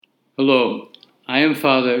Hello, I am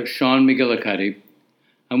Father Sean McGillicuddy.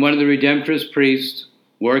 I'm one of the Redemptorist priests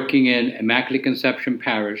working in Immaculate Conception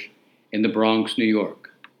Parish in the Bronx, New York.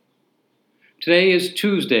 Today is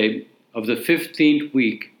Tuesday of the 15th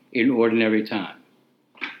week in Ordinary Time.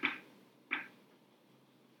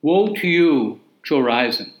 Woe to you,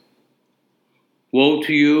 Chorazin! Woe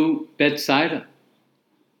to you, Bethsaida!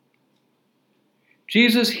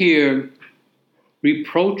 Jesus here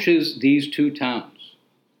reproaches these two towns.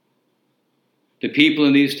 The people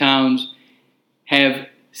in these towns have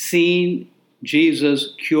seen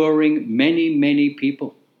Jesus curing many, many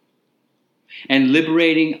people and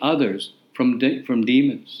liberating others from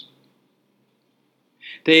demons.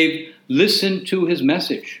 They've listened to his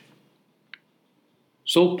message,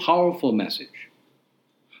 so powerful message,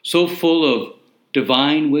 so full of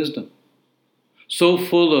divine wisdom, so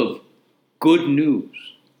full of good news,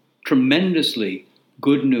 tremendously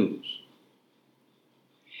good news.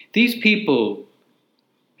 These people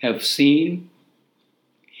have seen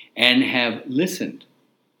and have listened,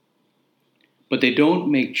 but they don't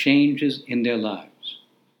make changes in their lives.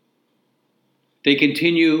 They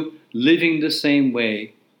continue living the same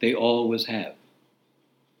way they always have.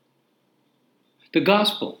 The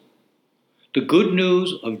gospel, the good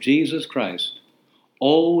news of Jesus Christ,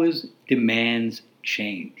 always demands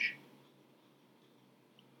change.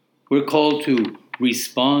 We're called to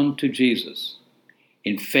respond to Jesus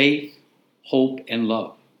in faith, hope, and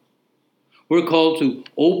love. We're called to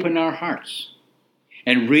open our hearts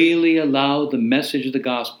and really allow the message of the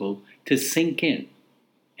gospel to sink in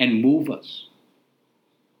and move us.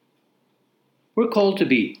 We're called to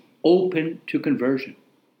be open to conversion.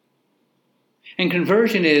 And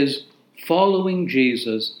conversion is following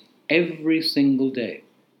Jesus every single day.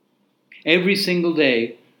 Every single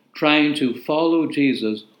day, trying to follow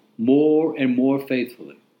Jesus more and more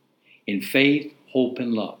faithfully in faith, hope,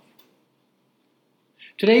 and love.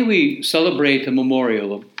 Today we celebrate the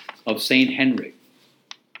memorial of St. Henry.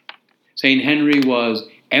 St. Henry was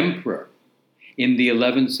emperor in the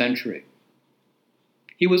 11th century.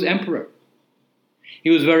 He was emperor.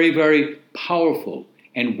 He was a very, very powerful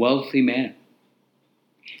and wealthy man.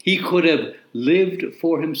 He could have lived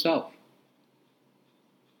for himself.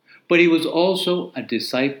 But he was also a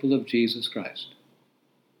disciple of Jesus Christ.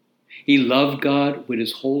 He loved God with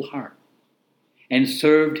his whole heart and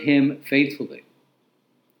served him faithfully.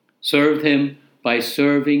 Served him by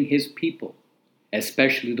serving his people,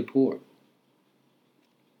 especially the poor.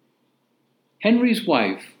 Henry's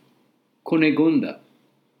wife, Cunegunda,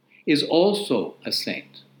 is also a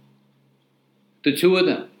saint. The two of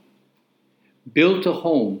them built a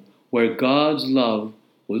home where God's love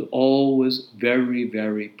was always very,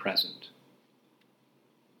 very present.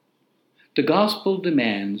 The gospel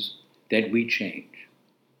demands that we change,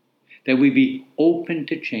 that we be open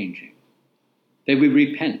to changing, that we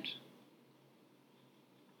repent.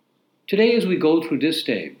 Today, as we go through this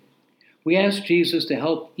day, we ask Jesus to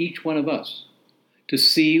help each one of us to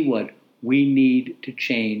see what we need to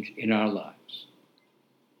change in our lives.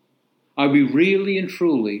 Are we really and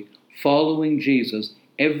truly following Jesus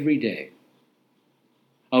every day?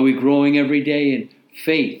 Are we growing every day in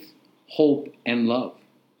faith, hope, and love?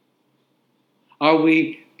 Are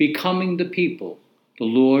we becoming the people the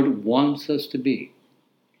Lord wants us to be,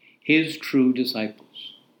 his true disciples?